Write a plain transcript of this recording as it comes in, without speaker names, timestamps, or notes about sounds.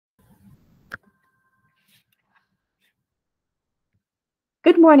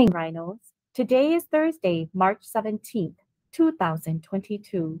Good morning, Rhinos. Today is Thursday, March 17th,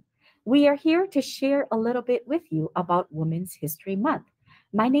 2022. We are here to share a little bit with you about Women's History Month.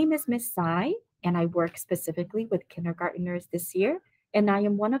 My name is Miss Sai, and I work specifically with kindergarteners this year, and I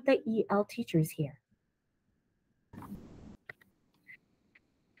am one of the EL teachers here.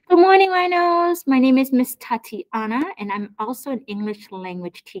 Good morning, Rhinos. My name is Miss Tatiana, and I'm also an English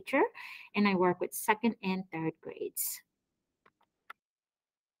language teacher, and I work with second and third grades.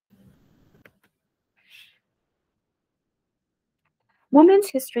 Women's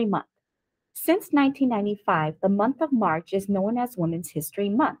History Month. Since 1995, the month of March is known as Women's History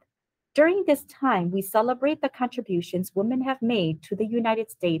Month. During this time, we celebrate the contributions women have made to the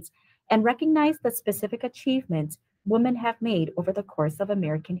United States and recognize the specific achievements women have made over the course of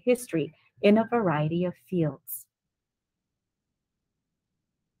American history in a variety of fields.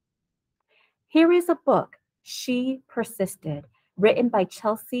 Here is a book, She Persisted, written by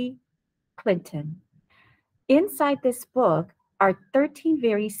Chelsea Clinton. Inside this book are 13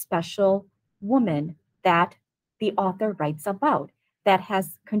 very special women that the author writes about that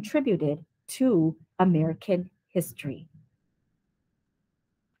has contributed to American history.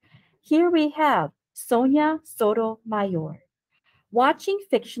 Here we have Sonia Sotomayor. Watching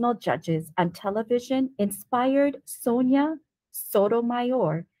fictional judges on television inspired Sonia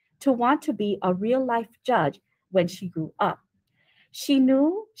Sotomayor to want to be a real life judge when she grew up. She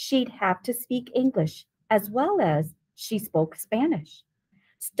knew she'd have to speak English as well as she spoke Spanish,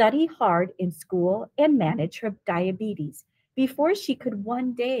 study hard in school, and manage her diabetes before she could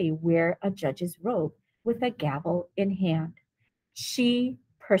one day wear a judge's robe with a gavel in hand. She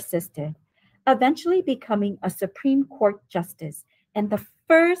persisted, eventually becoming a Supreme Court justice and the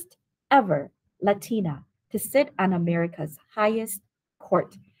first ever Latina to sit on America's highest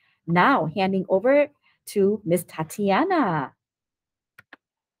court. Now, handing over to Miss Tatiana.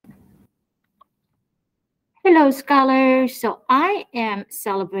 Hello, scholars. So I am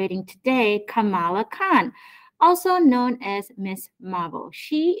celebrating today Kamala Khan, also known as Miss Marvel.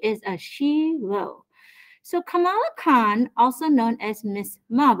 She is a she-lo. So Kamala Khan, also known as Miss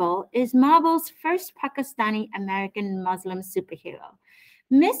Marvel, is Marvel's first Pakistani American Muslim superhero.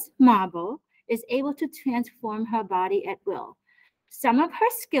 Miss Marvel is able to transform her body at will. Some of her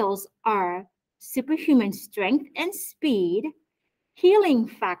skills are superhuman strength and speed, healing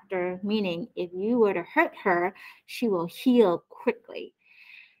factor, meaning if you were to hurt her, she will heal quickly.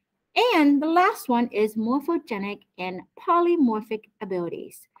 And the last one is morphogenic and polymorphic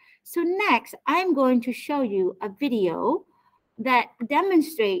abilities. So next, I'm going to show you a video that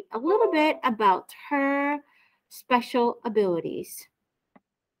demonstrate a little bit about her special abilities.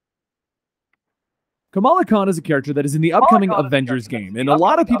 Kamala Khan is a character that is in the upcoming Avengers game, and a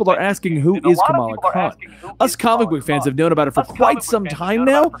lot of people are asking who is Kamala Khan. Us comic book fans have known about her for quite some time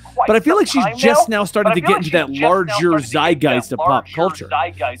now, but I feel like she's just now starting to get into that larger zeitgeist of pop culture.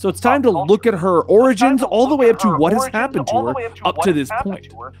 So it's time to look at her origins all the way up to what has happened to her up to this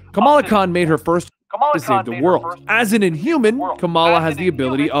point. Kamala Khan made her first to save the world. As an Inhuman, Kamala has the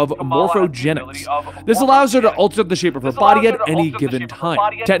ability of morphogenics. This allows her to alter the shape of her body at any given time.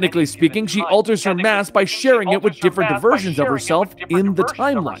 Technically speaking, she alters her mass by sharing it with different versions of herself in the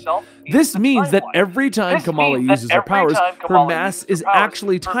timeline. This means that every time Kamala uses her powers, her mass is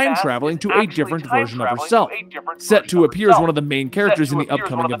actually time traveling to a different version of herself. Set to appear as one of the main characters in the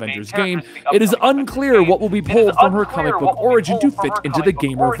upcoming Avengers game, it is unclear what will be pulled from her comic book origin to fit into the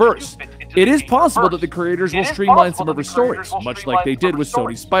gamer-verse. It is possible that the creators will streamline some of her stories, much like they did with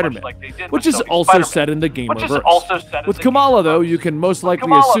Sony's Spider-Man, which is also set in the gamer-verse. With Kamala, though, you can most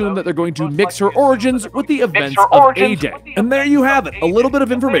likely assume that they're going to mix her origins with the events of A-Day. And there you have it, a little bit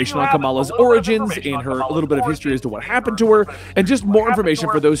of information on Kamala's origins, and her a little bit of history as to what happened to her, and just more information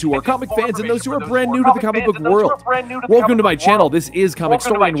for those who are comic fans and those who are brand new to the comic book world. Welcome to my channel. This is Comic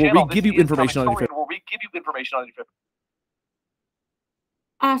Story, where we give you information on your favorite.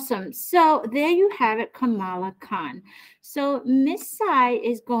 Awesome. So there you have it, Kamala Khan. So Miss Sai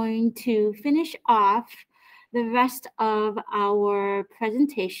is going to finish off the rest of our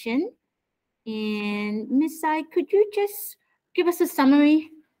presentation. And Miss Sai, could you just give us a summary?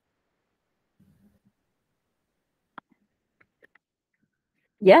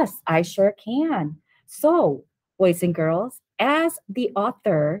 Yes, I sure can. So, boys and girls, as the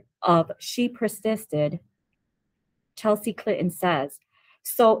author of She Persisted, Chelsea Clinton says,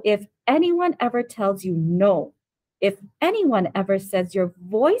 so if anyone ever tells you no, if anyone ever says your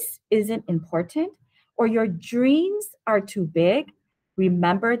voice isn't important or your dreams are too big,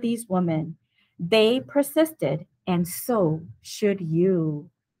 remember these women. They persisted, and so should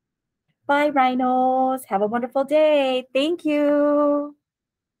you. Bye, Rhinos. Have a wonderful day. Thank you.